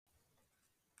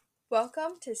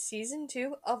Welcome to Season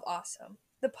 2 of Awesome,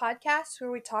 the podcast where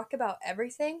we talk about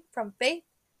everything from faith,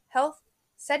 health,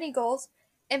 setting goals,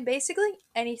 and basically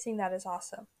anything that is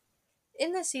awesome.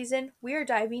 In this season, we are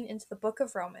diving into the book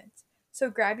of Romans. So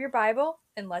grab your Bible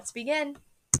and let's begin.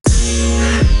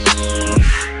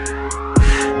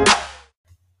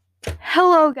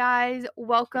 Hello, guys.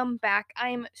 Welcome back. I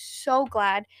am so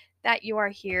glad that you are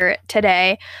here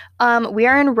today. We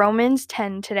are in Romans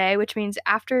 10 today, which means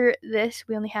after this,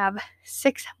 we only have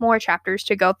 6 more chapters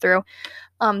to go through.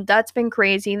 That's been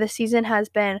crazy. This season has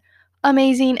been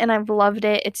amazing and I've loved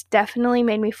it. It's definitely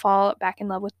made me fall back in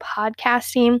love with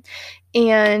podcasting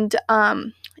and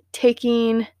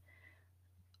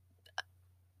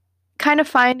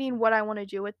finding what I want to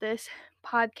do with this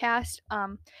podcast.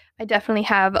 I definitely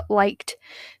have liked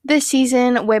this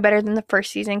season way better than the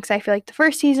first season because I feel like the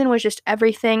first season was just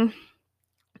everything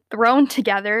thrown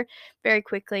together very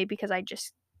quickly because I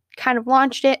just kind of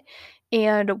launched it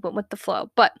and went with the flow.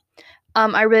 But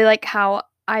I really like how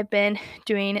I've been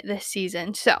doing this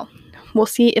season. So we'll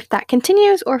see if that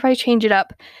continues or if I change it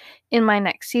up in my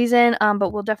next season.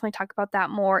 But we'll definitely talk about that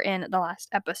more in the last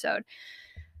episode.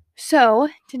 So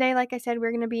today, like I said,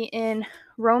 we're going to be in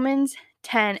Romans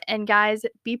 10. And guys,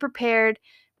 be prepared.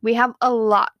 We have a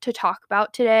lot to talk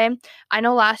about today. I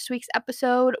know last week's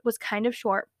episode was kind of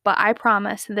short, but I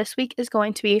promise this week is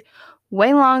going to be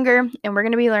way longer and we're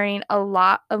going to be learning a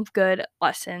lot of good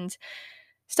lessons.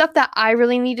 Stuff that I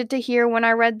really needed to hear when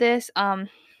I read this.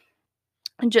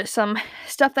 Just some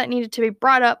stuff that needed to be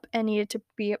brought up and needed to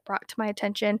be brought to my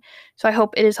attention. So I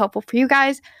hope it is helpful for you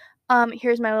guys.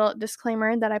 Here's my little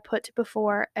disclaimer that I put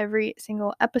before every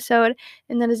single episode.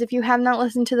 And that is if you have not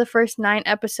listened to the first 9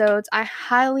 episodes, I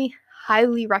highly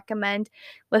recommend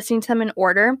listening to them in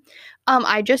order.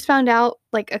 I just found out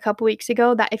like a couple weeks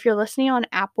ago that if you're listening on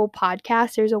Apple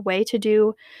Podcasts, there's a way to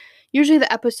do, usually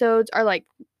the episodes are like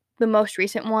the most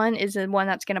recent one is the one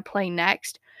that's going to play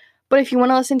next. But if you want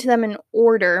to listen to them in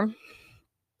order,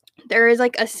 there is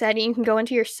like a setting. You can go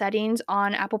into your settings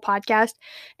on Apple Podcast,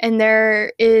 and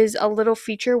there is a little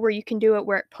feature where you can do it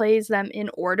where it plays them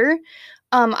in order.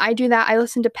 I do that. I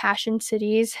listen to Passion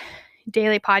City's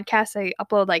daily podcast. I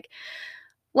upload like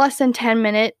less than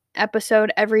 10-minute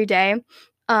episode every day.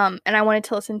 And I wanted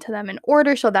to listen to them in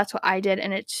order, so that's what I did,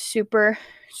 and it's super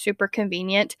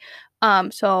convenient.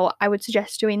 So I would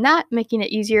suggest doing that, making it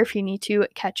easier if you need to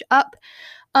catch up.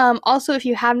 Also, if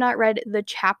you have not read the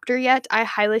chapter yet, I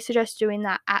highly suggest doing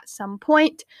that at some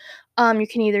point. You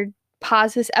can either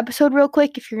pause this episode real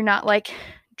quick if you're not like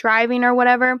driving or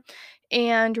whatever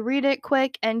and read it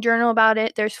quick and journal about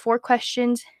it. There's 4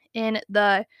 questions in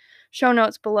the show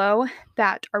notes below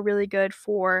that are really good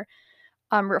for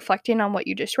reflecting on what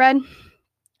you just read.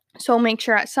 So make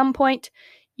sure at some point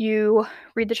you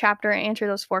read the chapter and answer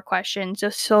those 4 questions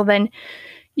just so then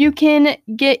you can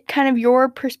get kind of your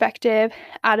perspective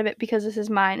out of it because this is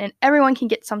mine and everyone can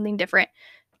get something different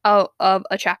out of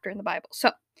a chapter in the Bible.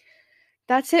 So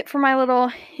that's it for my little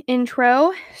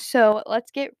intro. So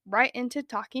let's get right into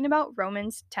talking about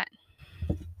Romans 10.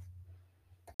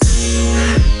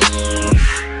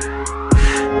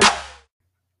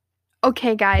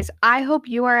 Okay, guys, I hope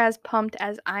you are as pumped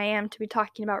as I am to be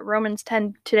talking about Romans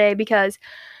 10 today because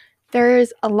there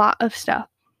is a lot of stuff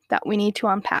that we need to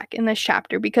unpack in this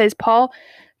chapter because Paul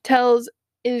tells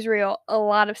Israel a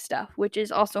lot of stuff, which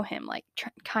is also him like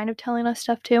kind of telling us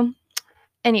stuff too.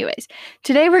 Anyways,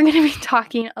 today we're going to be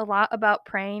talking a lot about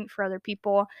praying for other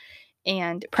people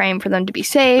and praying for them to be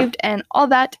saved and all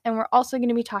that. And we're also going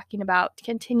to be talking about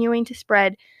continuing to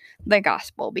spread the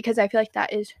gospel because I feel like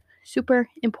that is super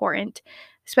important,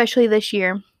 especially this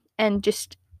year and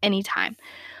just anytime.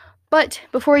 But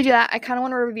before we do that, I kind of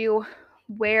want to review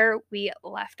where we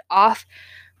left off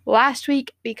last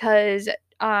week because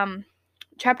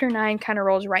chapter 9 kind of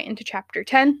rolls right into chapter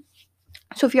 10.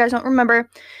 So if you guys don't remember,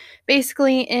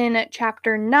 basically in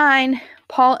chapter 9,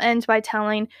 Paul ends by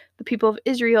telling the people of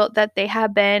Israel that they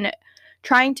have been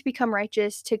trying to become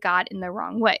righteous to God in the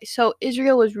wrong way. So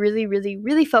Israel was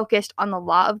really focused on the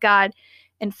law of God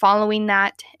and following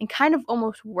that and kind of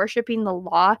almost worshiping the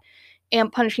law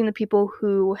and punishing the people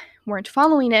who weren't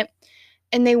following it.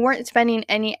 And they weren't spending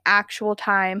any actual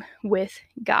time with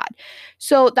God.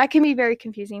 So that can be very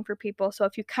confusing for people. So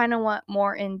if you kind of want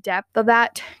more in depth of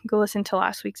that, go listen to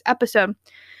last week's episode.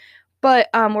 But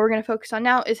what we're going to focus on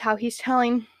now is how he's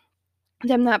telling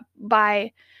them that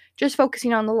by just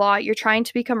focusing on the law, you're trying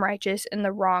to become righteous in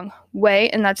the wrong way,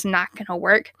 and that's not going to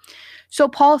work. So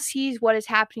Paul sees what is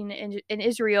happening in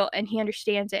Israel, and he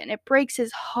understands it, and it breaks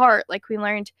his heart, like we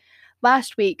learned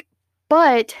last week.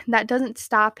 But that doesn't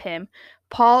stop him.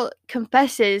 Paul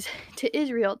confesses to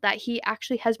Israel that he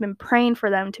actually has been praying for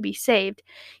them to be saved.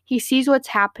 He sees what's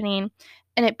happening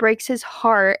and it breaks his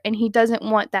heart, and he doesn't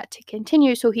want that to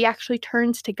continue, so he actually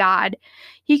turns to God.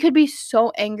 He could be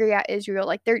so angry at Israel,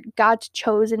 like they're God's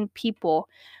chosen people,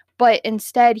 but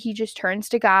instead he just turns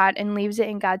to God and leaves it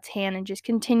in God's hand and just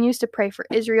continues to pray for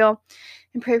Israel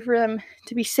and pray for them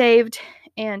to be saved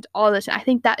and all this. And I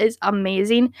think that is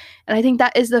amazing, and I think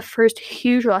that is the first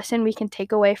huge lesson we can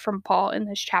take away from Paul in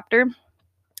this chapter,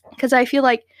 because I feel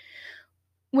like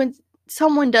when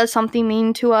someone does something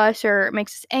mean to us or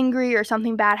makes us angry or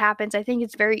something bad happens, I think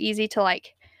it's very easy to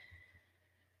like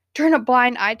turn a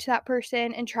blind eye to that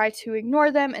person and try to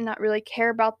ignore them and not really care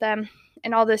about them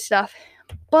and all this stuff.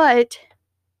 But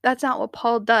that's not what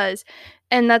Paul does,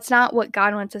 and that's not what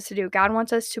God wants us to do. God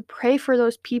wants us to pray for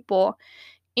those people,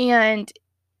 and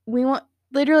we want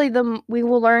we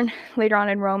will learn later on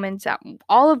in Romans that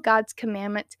all of God's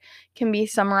commandments can be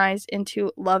summarized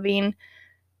into loving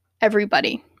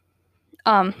everybody.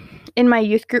 In my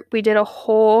youth group, we did a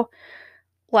whole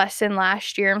lesson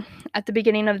last year at the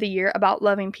beginning of the year about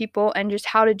loving people and just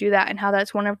how to do that, and how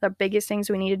that's one of the biggest things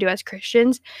we need to do as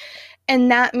Christians.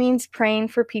 And that means praying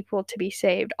for people to be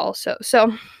saved also.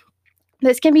 So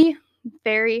this can be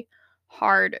very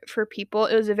hard for people.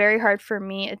 It was very hard for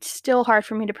me. It's still hard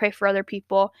for me to pray for other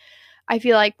people. I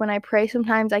feel like when I pray,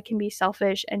 sometimes I can be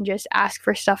selfish and just ask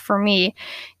for stuff for me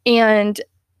and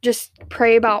just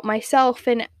pray about myself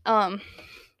and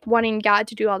wanting God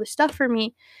to do all this stuff for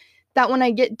me, that when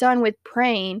I get done with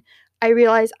praying, I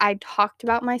realize I talked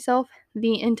about myself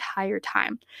the entire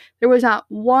time. There was not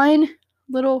one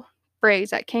little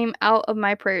phrase that came out of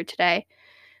my prayer today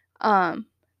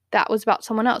that was about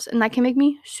someone else, and that can make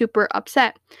me super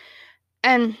upset.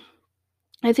 And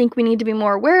I think we need to be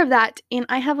more aware of that, and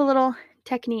I have a little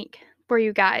technique for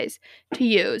you guys to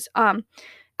use.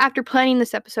 After planning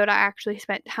this episode, I actually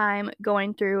spent time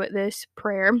going through this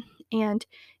prayer, and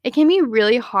it can be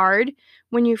really hard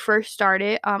when you first start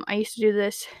it. I used to do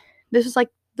this. This was like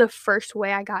the first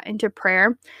way I got into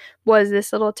prayer, was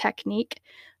this little technique.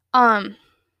 And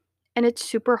it's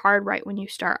super hard right when you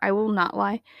start, I will not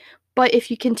lie. But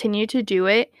if you continue to do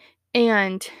it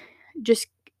and just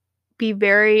be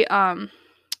very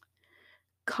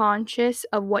conscious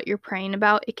of what you're praying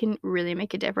about, it can really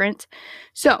make a difference.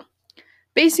 So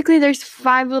basically, there's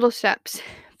 5 little steps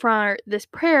for this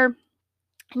prayer,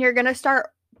 and you're going to start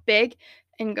big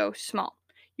and go small.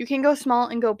 You can go small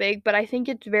and go big, but I think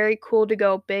it's very cool to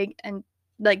go big and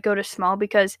like go to small,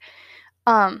 because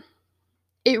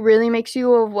it really makes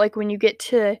you, like, when you get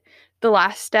to the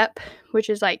last step, which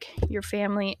is like your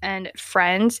family and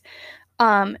friends,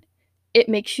 it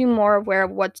makes you more aware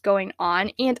of what's going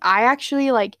on. And I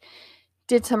actually like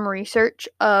did some research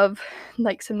of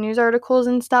like some news articles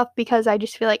and stuff, because I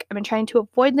just feel like I've been trying to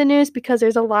avoid the news because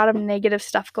there's a lot of negative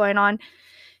stuff going on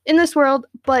in this world.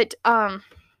 But I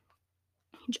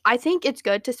think it's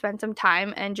good to spend some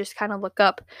time and just kind of look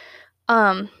up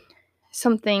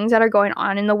some things that are going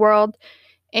on in the world,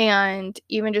 and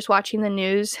even just watching the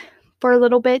news for a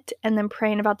little bit and then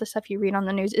praying about the stuff you read on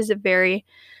the news is a very,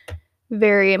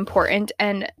 very important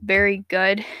and very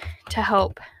good to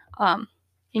help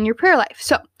in your prayer life.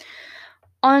 So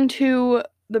on to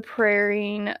the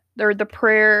praying, or the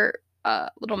prayer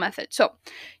little method. So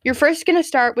you're first going to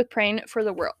start with praying for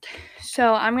the world.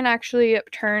 So I'm going to actually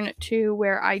turn to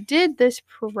where I did this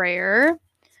prayer.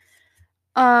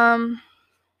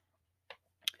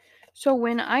 So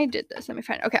when I did this, let me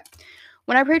find it. Okay.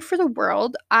 When I prayed for the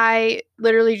world, I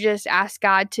literally just asked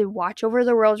God to watch over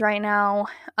the world right now.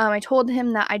 I told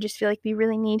him that I just feel like we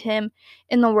really need him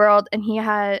in the world, and he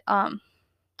had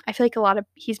I feel like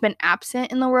he's been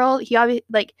absent in the world. He obviously,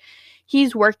 like,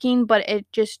 he's working, but it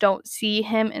just don't see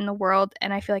him in the world,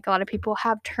 and I feel like a lot of people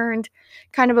have turned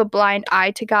kind of a blind eye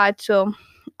to God. So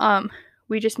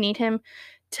we just need him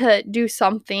to do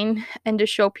something and to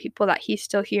show people that he's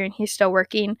still here and he's still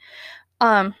working.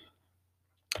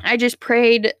 I just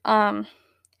prayed for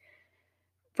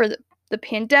the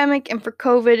pandemic and for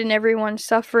COVID and everyone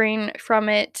suffering from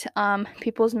it.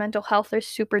 People's mental health is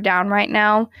super down right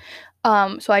now.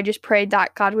 So I just prayed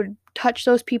that God would touch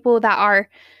those people that are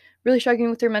really struggling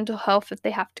with their mental health, if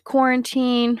they have to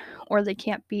quarantine or they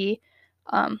can't be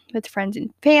with friends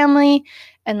and family.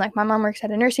 And like, my mom works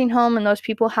at a nursing home, and those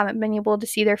people haven't been able to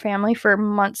see their family for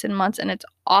months and months, and it's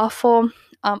awful.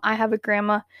 I have a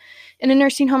grandma in a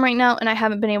nursing home right now, and I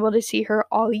haven't been able to see her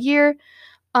all year.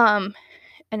 And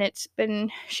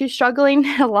she's struggling.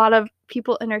 A lot of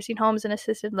people in nursing homes and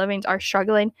assisted livings are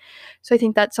struggling. So I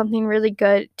think that's something really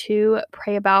good to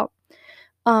pray about.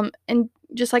 And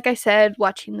just like I said,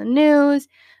 watching the news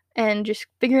and just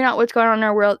figuring out what's going on in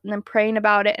our world and then praying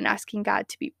about it and asking God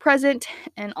to be present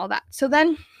and all that. So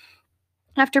then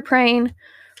after praying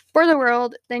for the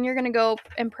world, then you're going to go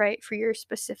and pray for your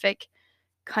specific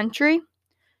country.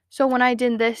 So when I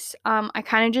did this, I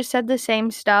kind of just said the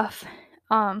same stuff.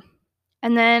 And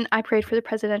then I prayed for the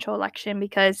presidential election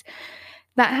because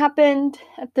that happened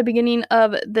at the beginning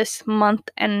of this month,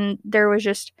 and there was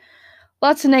just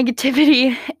lots of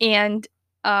negativity and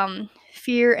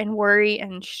fear and worry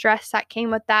and stress that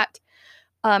came with that.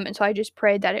 And so I just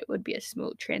prayed that it would be a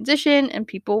smooth transition and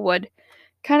people would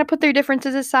kind of put their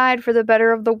differences aside for the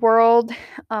better of the world.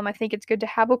 I think it's good to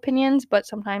have opinions, but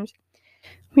sometimes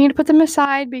we need to put them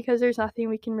aside because there's nothing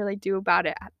we can really do about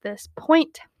it at this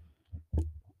point.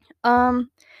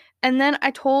 And then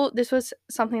this was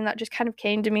something that just kind of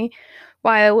came to me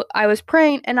while I was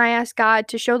praying, and I asked God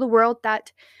to show the world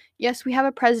that, yes, we have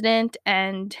a president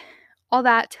and all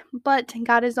that, but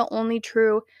God is the only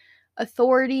true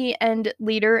authority and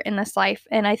leader in this life,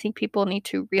 and I think people need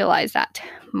to realize that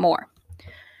more.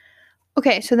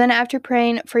 Okay, so then after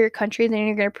praying for your country, then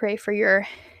you're going to pray for your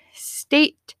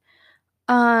state.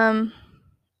 I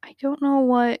don't know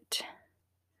what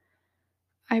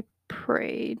I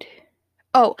prayed.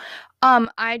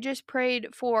 I just prayed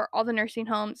for all the nursing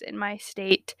homes in my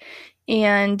state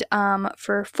and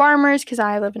for farmers because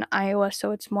I live in Iowa,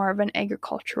 so it's more of an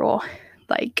agricultural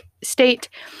state.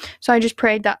 So I just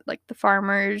prayed that the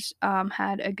farmers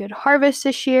had a good harvest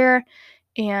this year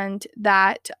and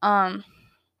that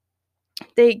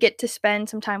they get to spend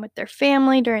some time with their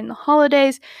family during the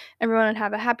holidays. Everyone would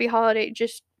have a happy holiday.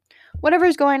 Just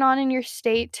whatever's going on in your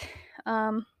state.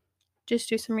 Just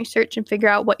do some research and figure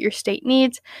out what your state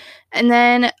needs. And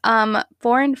then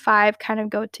 4 and 5 kind of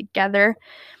go together.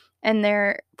 And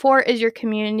 4 is your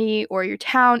community or your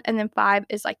town, and then 5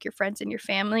 is your friends and your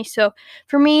family. So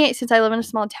for me, since I live in a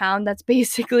small town, that's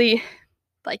basically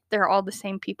they're all the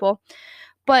same people.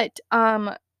 But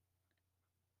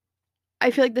I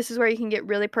feel like this is where you can get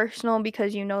really personal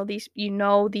because you know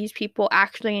these people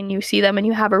actually, and you see them and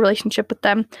you have a relationship with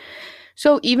them.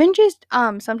 So even just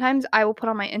sometimes I will put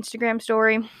on my Instagram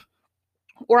story,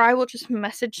 or I will just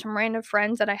message some random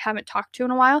friends that I haven't talked to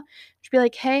in a while. Just be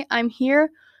like, hey, I'm here.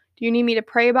 Do you need me to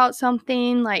pray about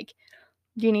something? Do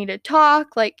you need to talk?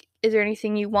 Is there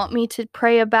anything you want me to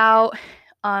pray about?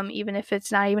 Even if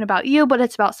it's not even about you, but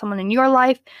it's about someone in your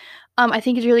life. I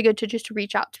think it's really good to just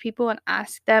reach out to people and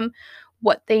ask them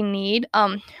what they need.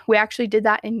 We actually did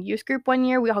that in youth group one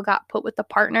year. We all got put with a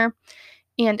partner.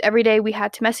 And every day we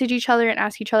had to message each other and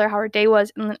ask each other how our day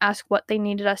was and then ask what they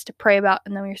needed us to pray about.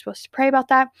 And then we were supposed to pray about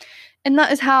that. And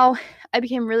that is how I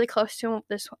became really close to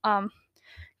this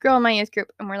girl in my youth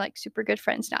group. And we're super good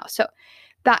friends now. So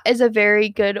that is a very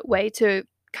good way to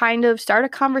kind of start a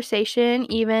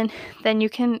conversation. Even then you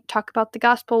can talk about the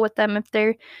gospel with them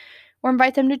or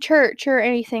invite them to church or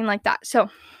anything like that. So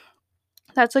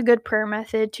that's a good prayer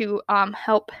method to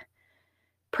help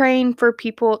praying for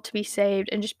people to be saved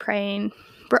and just praying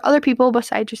for other people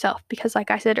besides yourself, because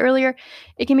like I said earlier,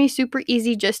 it can be super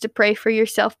easy just to pray for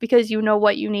yourself because you know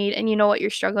what you need and you know what you're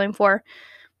struggling for.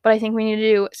 But I think we need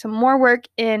to do some more work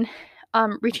in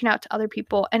reaching out to other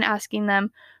people and asking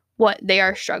them what they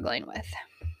are struggling with.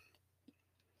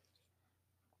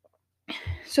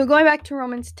 So going back to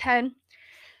Romans 10,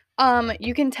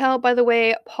 you can tell by the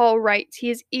way Paul writes, he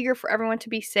is eager for everyone to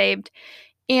be saved.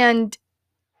 And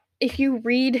if you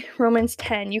read Romans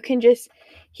 10,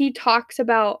 he talks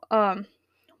about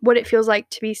what it feels like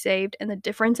to be saved and the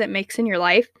difference it makes in your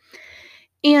life.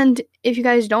 And if you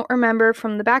guys don't remember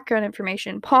from the background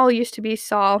information, Paul used to be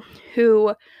Saul,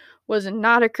 who was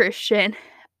not a Christian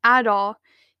at all.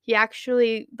 He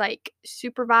actually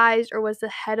supervised or was the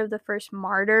head of the first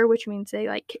martyr, which means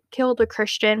they killed a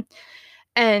Christian,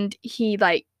 and he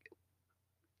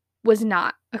was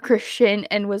not a Christian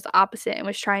and was the opposite and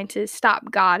was trying to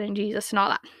stop God and Jesus and all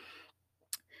that.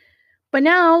 But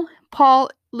now Paul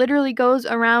literally goes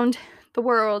around the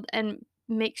world and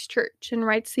makes church and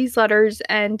writes these letters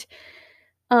and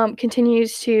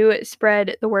continues to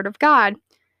spread the word of God.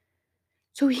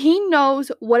 So he knows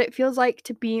what it feels like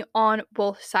to be on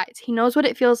both sides. He knows what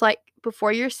it feels like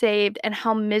before you're saved and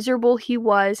how miserable he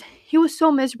was. He was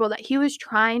so miserable that he was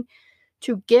trying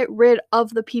to get rid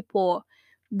of the people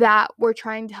that were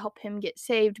trying to help him get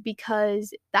saved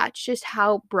because that's just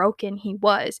how broken he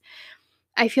was.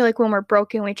 I feel like when we're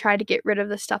broken, we try to get rid of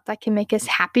the stuff that can make us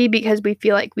happy because we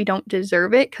feel like we don't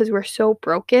deserve it because we're so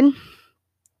broken.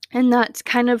 And that's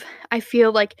kind of, I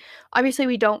feel like, obviously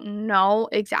we don't know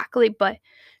exactly, but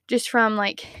just from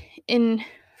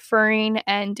inferring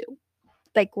and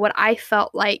like what I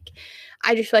felt like.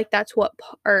 I just feel like that's what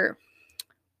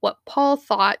Paul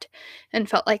thought and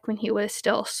felt like when he was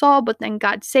still Saul, but then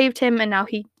God saved him, and now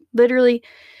he literally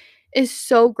is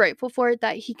so grateful for it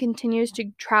that he continues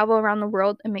to travel around the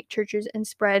world and make churches and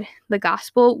spread the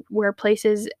gospel where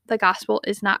places the gospel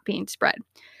is not being spread.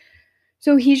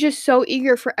 So he's just so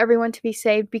eager for everyone to be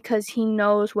saved because he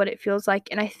knows what it feels like.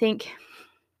 And I think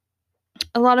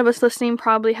a lot of us listening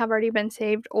probably have already been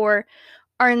saved or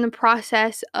are in the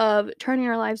process of turning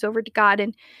our lives over to God.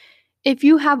 And if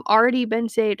you have already been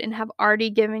saved and have already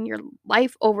given your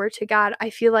life over to God, I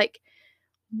feel like,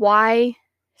 why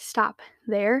stop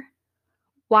there?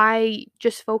 Why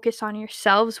just focus on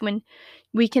yourselves when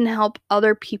we can help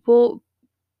other people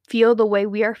feel the way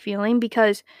we are feeling?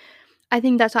 Because I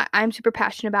think that's why I'm super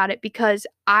passionate about it, because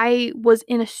I was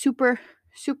in a super,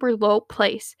 super low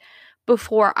place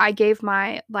before I gave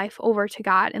my life over to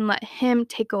God and let him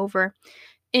take over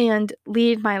and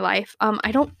lead my life.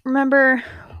 I don't remember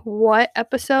what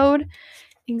episode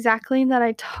exactly that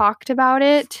I talked about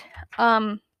it,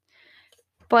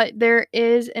 but there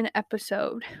is an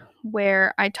episode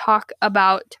where I talk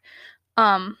about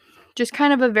just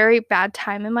kind of a very bad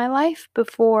time in my life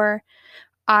before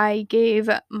I gave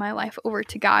my life over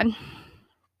to God.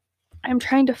 I'm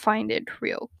trying to find it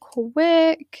real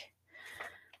quick.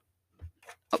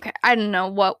 Okay, I don't know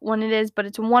what one it is, but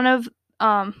it's one of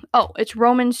it's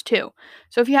Romans 2.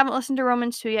 So if you haven't listened to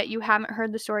Romans 2 yet, you haven't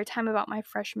heard the story time about my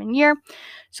freshman year.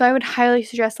 So I would highly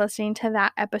suggest listening to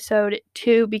that episode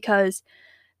too, because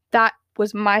that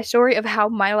was my story of how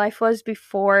my life was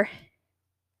before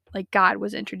like God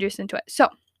was introduced into it. So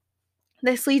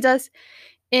this leads us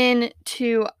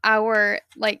into our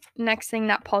like next thing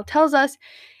that Paul tells us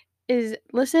is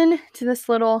listen to this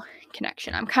little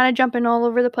connection. I'm kind of jumping all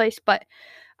over the place, but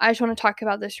I just want to talk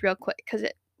about this real quick because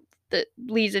it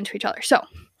leads into each other. So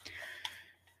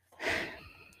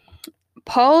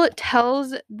Paul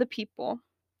tells the people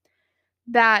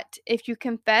that if you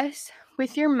confess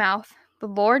with your mouth the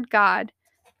Lord God,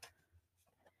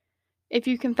 if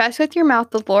you confess with your mouth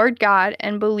the Lord God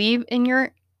and believe in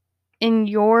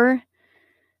your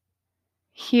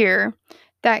here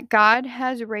that God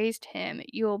has raised him,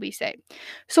 you will be saved.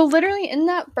 So literally in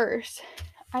that verse,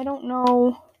 I don't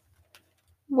know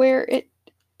where it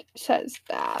says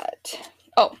that.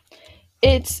 Oh,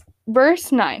 it's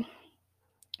verse 9.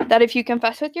 That if you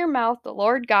confess with your mouth the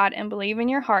Lord God and believe in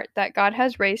your heart that God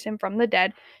has raised him from the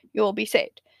dead, you will be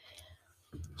saved.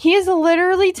 He is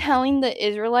literally telling the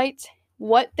Israelites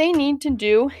what they need to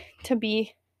do to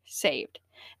be saved.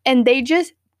 And they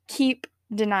just keep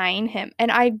denying him. And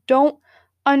I don't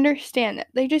understand that.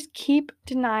 They just keep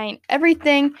denying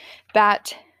everything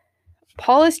that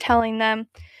Paul is telling them.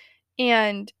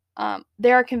 And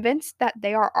they are convinced that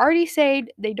they are already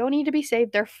saved. They don't need to be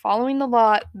saved. They're following the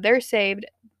law. They're saved.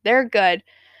 They're good.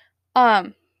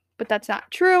 But that's not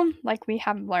true, like we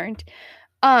have learned.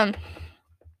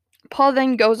 Paul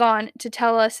then goes on to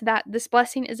tell us that this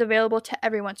blessing is available to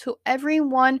everyone. So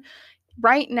everyone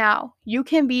right now, you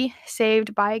can be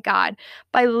saved by God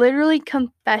by literally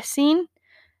confessing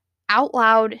out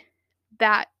loud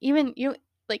that even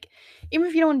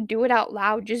if you don't do it out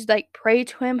loud, just like pray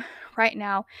to him right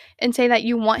now and say that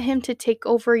you want him to take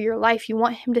over your life. You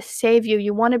want him to save you.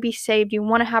 You want to be saved. You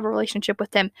want to have a relationship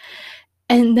with him.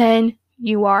 And then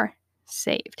you are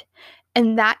saved.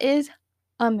 And that is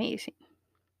amazing.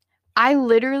 I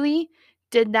literally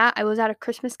did that. I was at a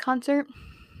Christmas concert,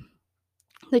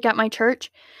 like at my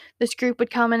church. This group would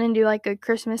come in and do like a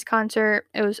Christmas concert.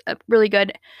 It was really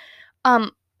good.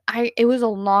 It was a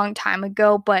long time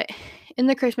ago, but in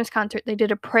the Christmas concert, they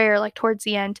did a prayer like towards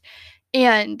the end,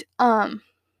 and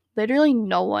literally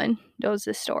no one knows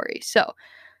this story. So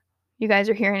you guys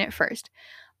are hearing it first.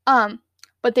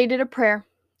 But they did a prayer,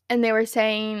 and they were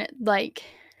saying like,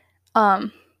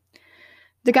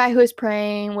 the guy who was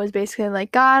praying was basically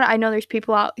like, God, I know there's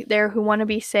people out there who want to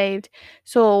be saved,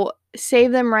 so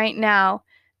save them right now.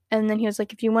 And then he was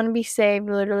like, if you want to be saved,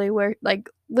 literally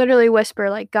whisper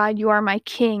like, God, you are my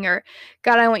king, or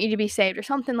God, I want you to be saved, or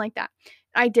something like that.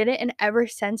 I did it, and ever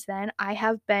since then,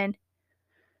 my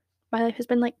life has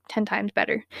been like 10 times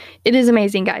better. It is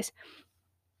amazing, guys.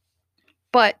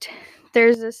 But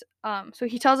there's this, so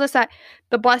he tells us that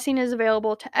the blessing is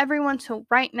available to everyone. So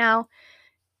right now,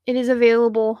 it is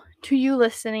available to you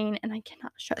listening, and I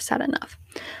cannot stress that enough.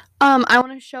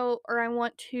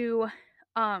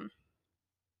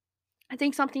 I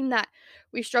think something that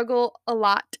we struggle a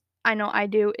lot, I know I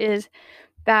do, is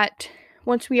that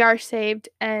once we are saved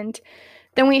and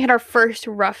then we hit our first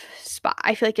rough spot.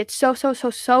 I feel like it's so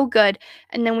good,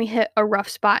 and then we hit a rough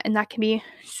spot, and that can be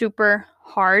super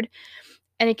hard.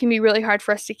 and it can be really hard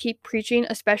for us to keep preaching,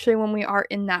 especially when we are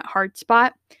in that hard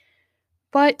spot.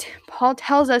 But Paul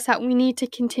tells us that we need to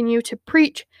continue to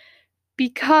preach,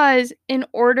 because in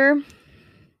order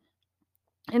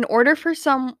for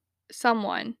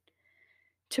someone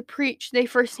to preach, they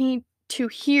first need to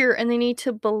hear and they need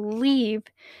to believe.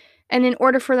 And in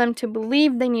order for them to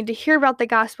believe, they need to hear about the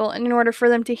gospel. And in order for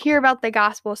them to hear about the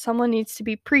gospel, someone needs to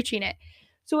be preaching it.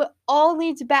 So it all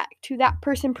leads back to that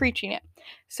person preaching it.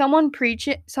 Someone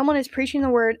is preaching the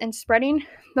word and spreading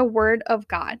the word of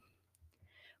God.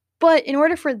 But in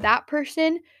order for that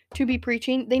person to be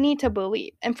preaching, they need to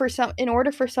believe. And in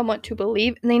order for someone to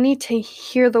believe, they need to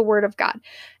hear the word of God.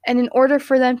 And in order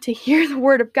for them to hear the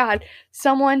word of God,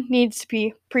 someone needs to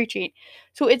be preaching.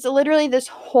 So it's literally this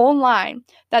whole line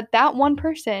that one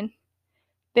person,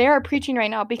 they are preaching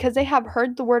right now because they have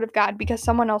heard the word of God because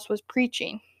someone else was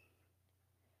preaching.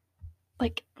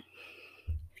 Like,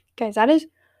 guys, that is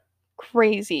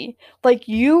crazy. Like,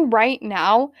 you right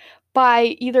now,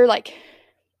 by either like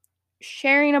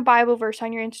sharing a Bible verse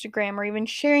on your Instagram, or even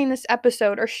sharing this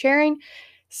episode, or sharing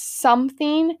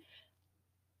something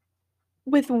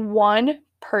with one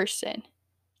person,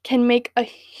 can make a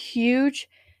huge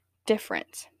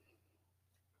difference.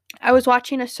 I was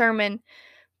watching a sermon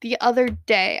the other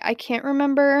day. I can't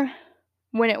remember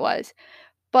when it was,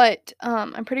 but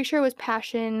I'm pretty sure it was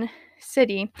Passion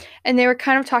City, and they were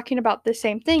kind of talking about the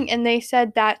same thing, and they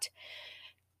said that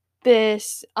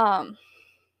this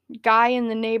guy in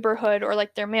the neighborhood, or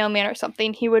like their mailman or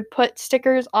something, he would put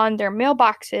stickers on their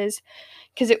mailboxes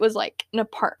because it was like an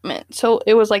apartment. So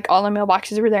it was like all the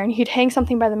mailboxes were there, and he'd hang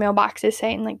something by the mailboxes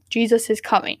saying like Jesus is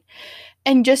coming.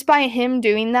 And just by him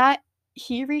doing that,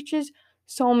 he reaches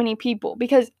so many people,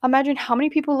 because imagine how many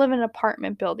people live in an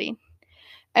apartment building,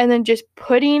 and then just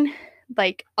putting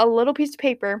like a little piece of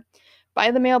paper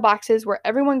by the mailboxes where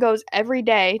everyone goes every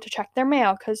day to check their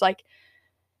mail, because like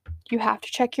you have to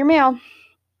check your mail,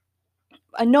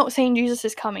 a note saying Jesus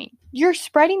is coming. You're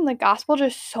spreading the gospel to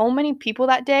so many people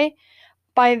that day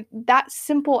by that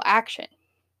simple action.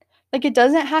 Like, it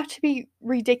doesn't have to be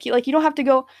ridiculous. Like, you don't have to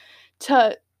go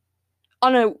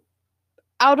on a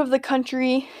out of the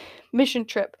country mission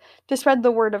trip to spread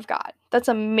the word of God. That's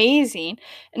amazing.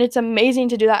 And it's amazing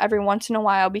to do that every once in a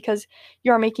while, because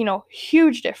you are making a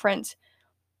huge difference.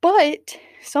 But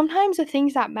sometimes the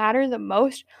things that matter the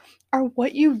most are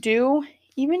what you do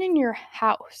even in your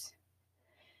house.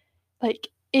 Like,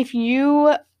 if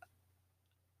you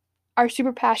are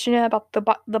super passionate about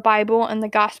the Bible and the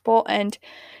gospel and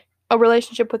a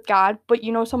relationship with God, but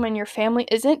you know someone in your family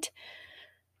isn't,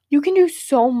 you can do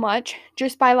so much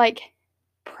just by like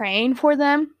praying for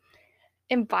them,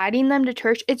 inviting them to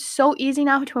church. It's so easy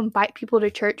now to invite people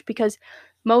to church because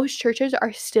most churches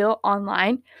are still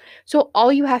online. So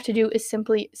all you have to do is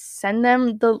simply send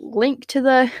them the link to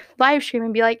the live stream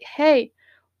and be like, hey,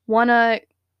 wanna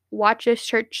watch this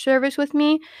church service with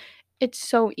me? It's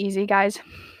so easy, guys.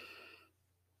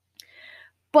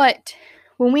 But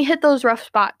when we hit those rough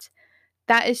spots,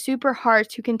 that is super hard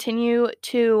to continue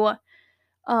to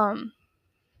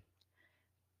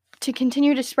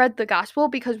spread the gospel,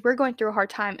 because we're going through a hard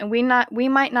time, and we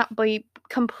might not be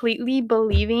completely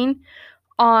believing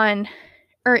on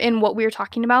or in what we're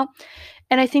talking about.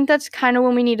 And I think that's kind of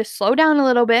when we need to slow down a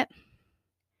little bit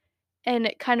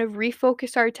and kind of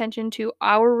refocus our attention to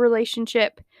our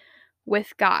relationship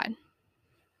with God.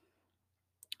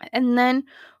 And then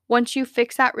once you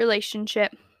fix that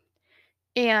relationship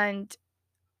and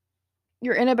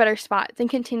you're in a better spot, then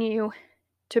continue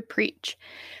to preach,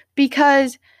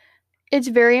 because it's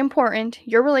very important.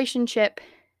 Your relationship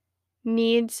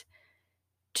it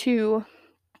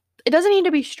doesn't need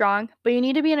to be strong, but you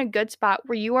need to be in a good spot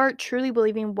where you are truly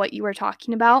believing what you are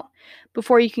talking about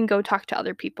before you can go talk to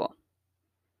other people.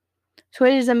 So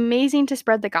it is amazing to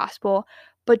spread the gospel,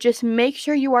 but just make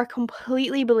sure you are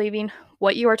completely believing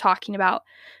what you are talking about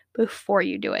before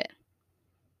you do it.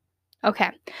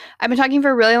 Okay, I've been talking for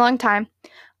a really long time.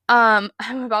 I'm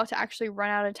about to actually run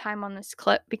out of time on this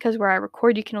clip, because where I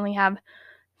record, you can only have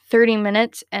 30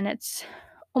 minutes, and it's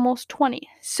almost 20.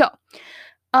 So,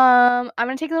 I'm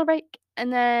going to take a little break,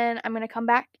 and then I'm going to come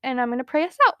back, and I'm going to pray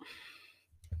us out.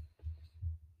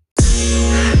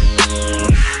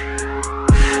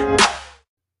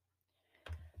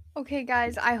 Okay,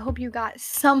 guys, I hope you got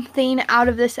something out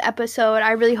of this episode.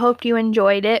 I really hope you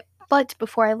enjoyed it. But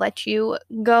before I let you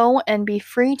go and be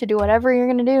free to do whatever you're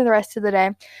going to do the rest of the day,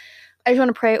 I just want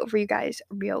to pray over you guys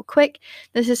real quick.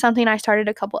 This is something I started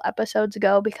a couple episodes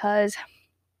ago, because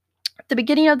at the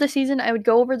beginning of the season, I would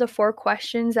go over the 4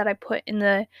 questions that I put in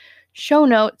the show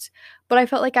notes, but I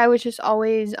felt like I was just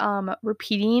always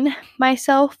repeating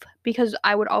myself, because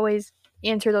I would always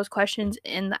answer those questions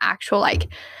in the actual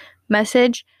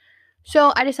message.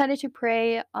 So I decided to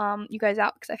pray you guys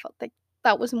out because I felt like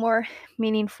that was more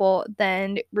meaningful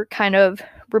than kind of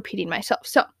repeating myself.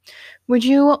 So would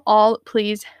you all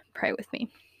please pray with me?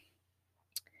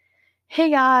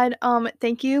 Hey God,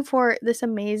 thank you for this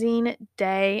amazing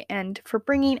day and for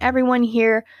bringing everyone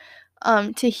here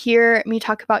to hear me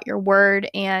talk about your word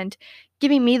and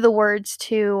giving me the words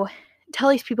to tell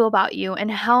these people about you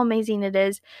and how amazing it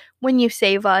is when you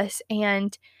save us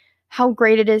and how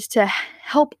great it is to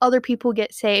help other people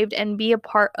get saved and be a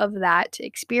part of that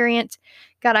experience.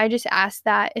 God, I just ask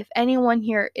that if anyone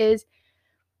here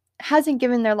hasn't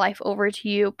given their life over to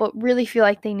you but really feel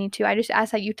like they need to, I just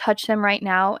ask that you touch them right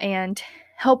now and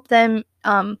help them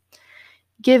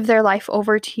give their life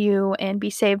over to you and be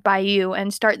saved by you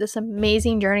and start this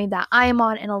amazing journey that I am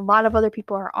on and a lot of other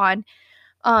people are on.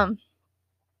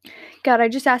 God, I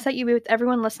just ask that you be with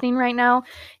everyone listening right now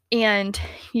and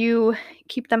you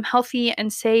keep them healthy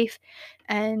and safe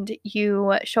and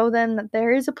you show them that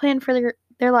there is a plan for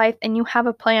their life and you have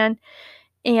a plan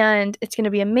and it's going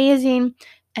to be amazing,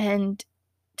 and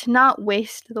to not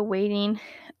waste the waiting,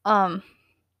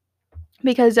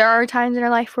 because there are times in our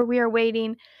life where we are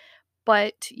waiting,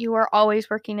 but you are always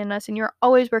working in us and you're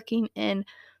always working in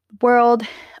the world.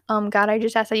 God, I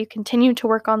just ask that you continue to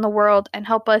work on the world and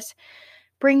help us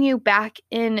bring you back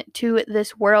into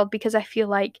this world, because I feel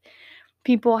like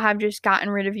people have just gotten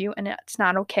rid of you and it's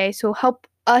not okay. So help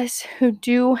us who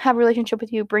do have a relationship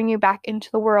with you bring you back into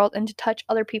the world and to touch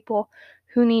other people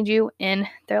who need you in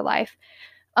their life.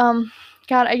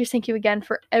 God, I just thank you again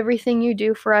for everything you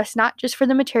do for us, not just for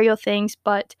the material things,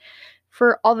 but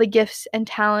for all the gifts and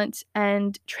talents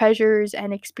and treasures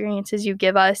and experiences you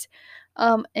give us.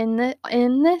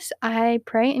 In this, I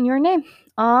pray in your name.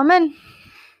 Amen.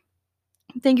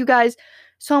 Thank you guys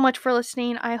so much for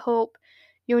listening. I hope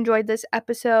you enjoyed this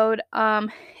episode.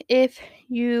 If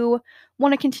you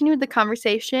want to continue the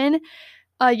conversation,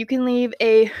 you can leave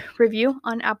a review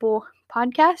on Apple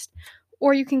Podcast,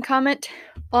 or you can comment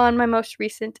on my most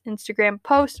recent Instagram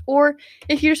post, or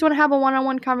if you just want to have a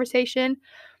one-on-one conversation,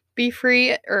 feel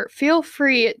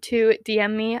free to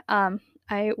DM me.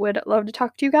 I would love to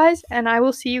talk to you guys, and I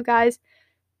will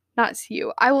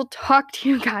I will talk to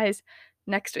you guys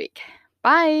next week.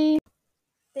 Bye.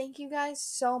 Thank you guys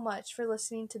so much for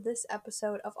listening to this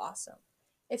episode of Awesome.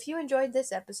 If you enjoyed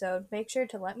this episode, make sure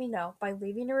to let me know by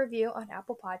leaving a review on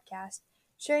Apple Podcasts,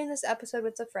 sharing this episode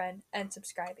with a friend, and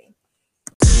subscribing.